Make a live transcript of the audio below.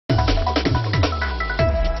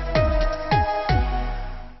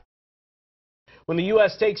When the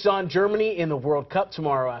U.S. takes on Germany in the World Cup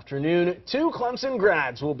tomorrow afternoon, 2 Clemson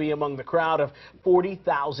grads will be among the crowd of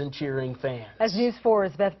 40,000 cheering fans. As News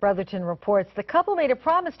 4's Beth Brotherton reports, the couple made a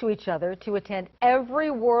promise to each other to attend every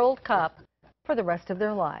World Cup for the rest of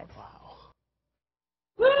their lives. Wow.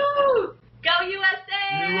 Woo! Go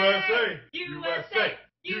USA! USA! USA!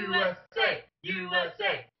 USA!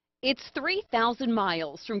 USA! It's 3,000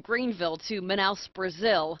 miles from Greenville to Manaus,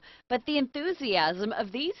 Brazil, but the enthusiasm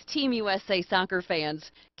of these Team USA soccer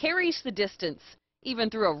fans carries the distance,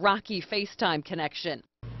 even through a rocky FaceTime connection.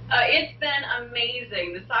 It's been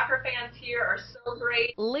amazing. The soccer fans here are so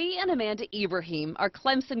great. Lee and Amanda Ibrahim are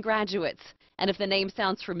Clemson graduates, and if the name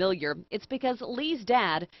sounds familiar, it's because Lee's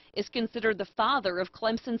dad is considered the father of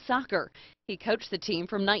Clemson soccer. He coached the team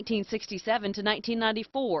from 1967 to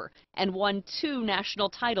 1994 and won 2 national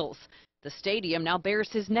titles. The stadium now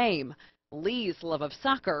bears his name. Lee's love of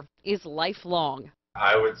soccer is lifelong.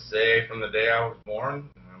 I would say from the day I was born,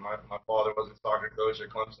 my father was a soccer coach at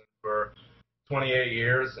Clemson for 28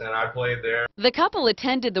 years, and I played there. The couple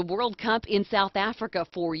attended the World Cup in South Africa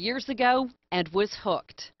 4 years ago and was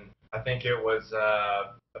hooked. I think it was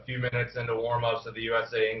a few minutes into warm-ups of the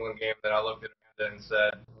USA-England game that I looked at Amanda and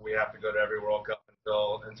said, we have to go to every World Cup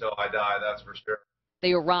until I die, that's for sure.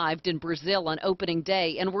 They arrived in Brazil on opening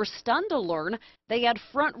day and were stunned to learn they had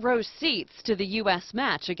front row seats to the U.S.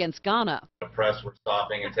 match against Ghana. The press were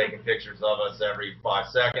stopping and taking pictures of us every 5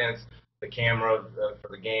 seconds. The camera for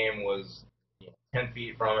the game was 10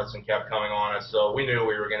 feet from us and kept coming on us, so we knew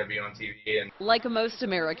we were going to be on TV. And like most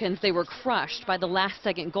Americans, they were crushed by the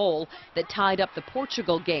last-second goal that tied up the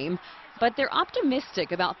Portugal game, but they're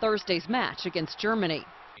optimistic about Thursday's match against Germany.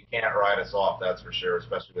 You can't write us off, that's for sure,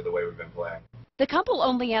 especially with the way we've been playing. The couple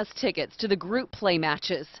only has tickets to the group play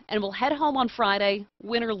matches and will head home on Friday,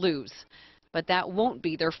 win or lose. But that won't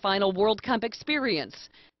be their final World Cup experience.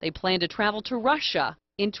 They plan to travel to Russia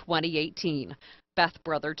in 2018. Beth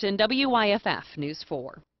Brotherton, WYFF News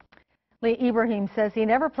 4. Lee Ibrahim says he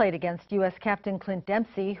never played against U.S. captain Clint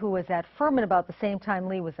Dempsey, who was at Furman about the same time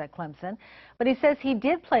Lee was at Clemson. But he says he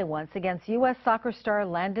did play once against U.S. soccer star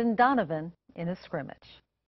Landon Donovan in a scrimmage.